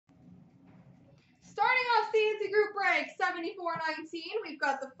fancy group break, 74.19. We've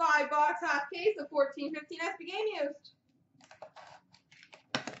got the 5-box half case of 1415 SB Game Used.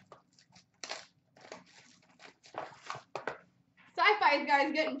 Sci-fi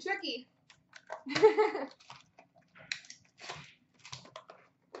guys getting tricky.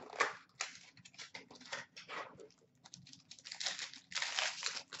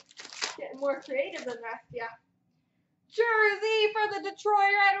 Getting more creative than the rest, yeah. Jersey for the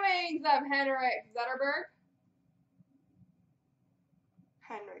Detroit Red Wings of Henrik Zetterberg.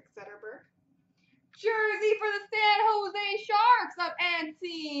 Jersey for the San Jose Sharks of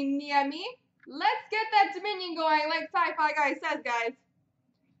Antti Niemi. Let's get that Dominion going like Sci-Fi Guy says, guys.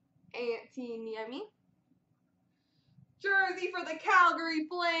 Antti Niemi. Jersey for the Calgary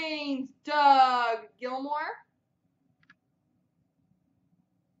Flames, Doug Gilmour.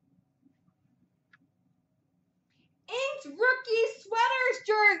 Inked rookie sweaters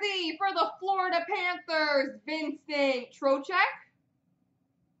jersey for the Florida Panthers, Vincent Trocheck.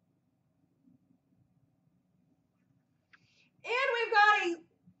 And we've got a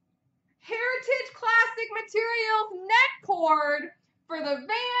Heritage Classic Materials net cord for the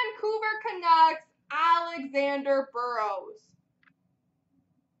Vancouver Canucks, Alexander Burrows.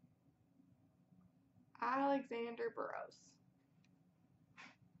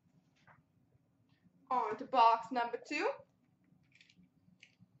 On to box number 2.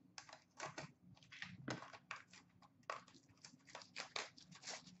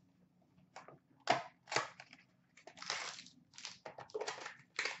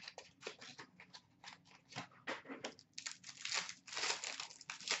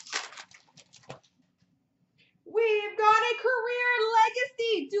 We've got a career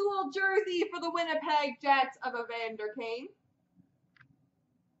legacy dual jersey for the Winnipeg Jets of Evander Kane.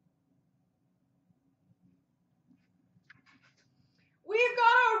 We've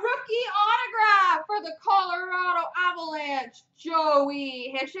got a rookie autograph for the Colorado Avalanche,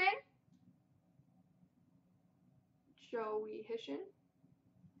 Joey Hishin.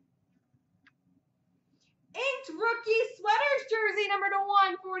 Inked rookie sweaters jersey number to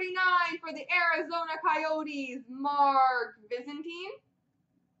 149 for the Arizona Coyotes, Mark Byzantine.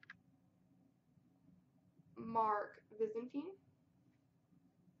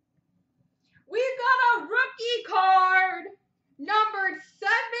 We've got a rookie card numbered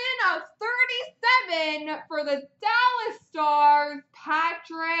 7 of 37 for the Dallas Stars,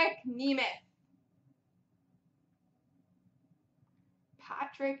 Patrick Nemeth.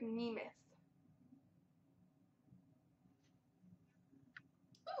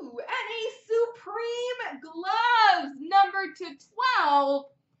 Ooh, and a Supreme Gloves numbered to 12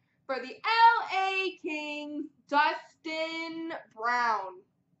 for the LA Kings, Dustin Brown.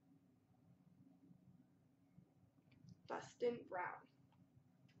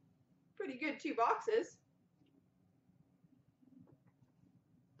 Pretty good 2 boxes.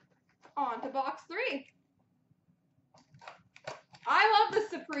 On to box 3. I love the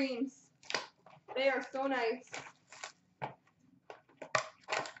Supremes. They are so nice.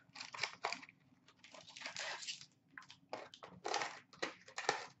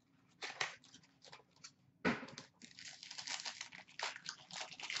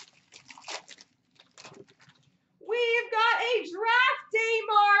 We've got a Draft Day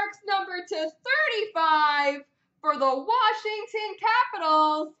Marks number to 35 for the Washington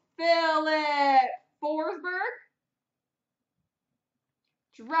Capitals, Philip Forsberg.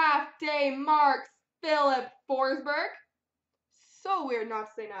 Draft Day Marks, Philip Forsberg. So weird not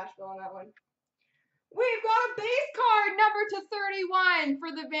to say Nashville on that one. We've got a base card number to 31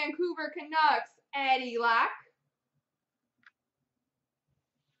 for the Vancouver Canucks, Eddie Lack.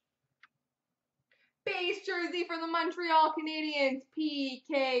 Base jersey for the Montreal Canadiens,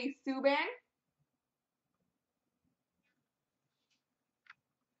 PK Subban.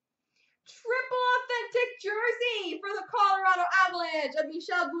 Triple authentic jersey for the Colorado Avalanche of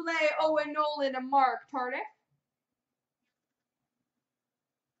Michel Boulet, Owen Nolan, and Mark Tarnick.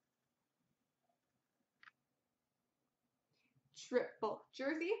 Triple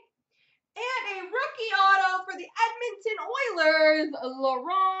jersey. And a rookie auto for the Edmonton Oilers,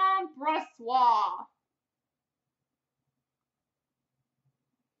 Laurent Brossoit.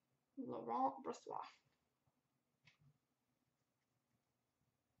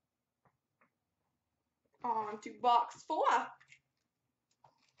 On to box 4.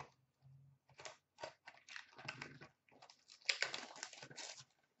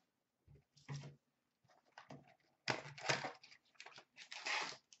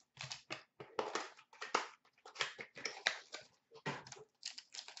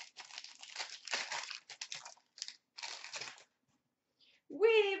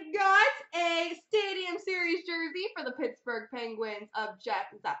 We've got a Stadium Series jersey for the Pittsburgh Penguins of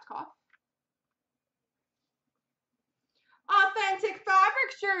Jeff Zapkov. Authentic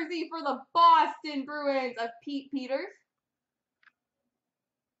Fabrics jersey for the Boston Bruins of Pete Peters.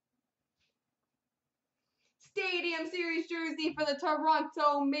 Stadium Series jersey for the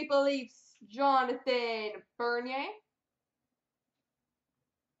Toronto Maple Leafs, Jonathan Bernier.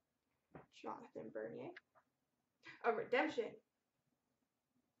 A redemption.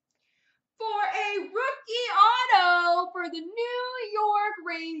 For a rookie auto for the New York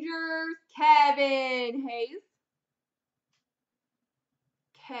Rangers, Kevin Hayes.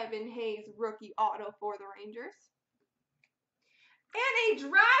 Kevin Hayes rookie auto for the Rangers. And a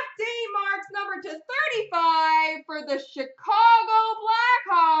draft day marks number /35 for the Chicago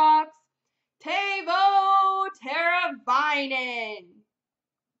Blackhawks, Teuvo Teravainen.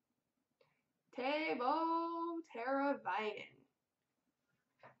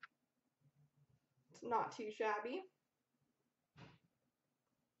 It's not too shabby.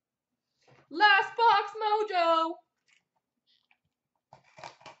 Last box mojo.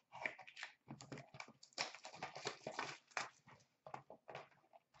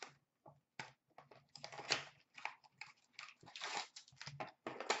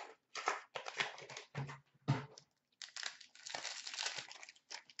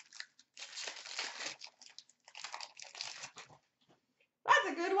 That's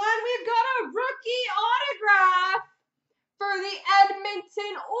a good one. We've got a rookie autograph for the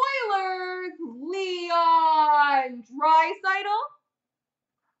Edmonton Oilers, Leon Draisaitl.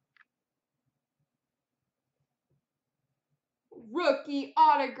 Rookie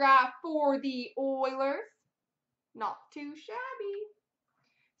autograph for the Oilers. Not too shabby.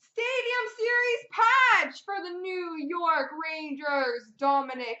 Stadium Series patch for the New York Rangers,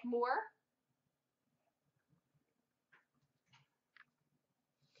 Dominic Moore.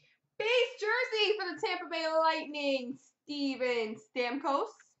 Base jersey for the Tampa Bay Lightning, Steven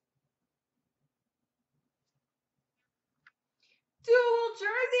Stamkos. Dual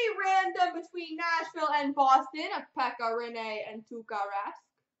jersey random between Nashville and Boston of Pekka Rinne and Tuukka Rask.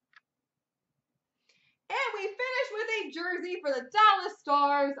 And we finish with a jersey for the Dallas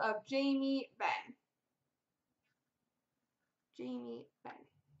Stars of Jamie Benn.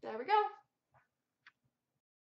 There we go.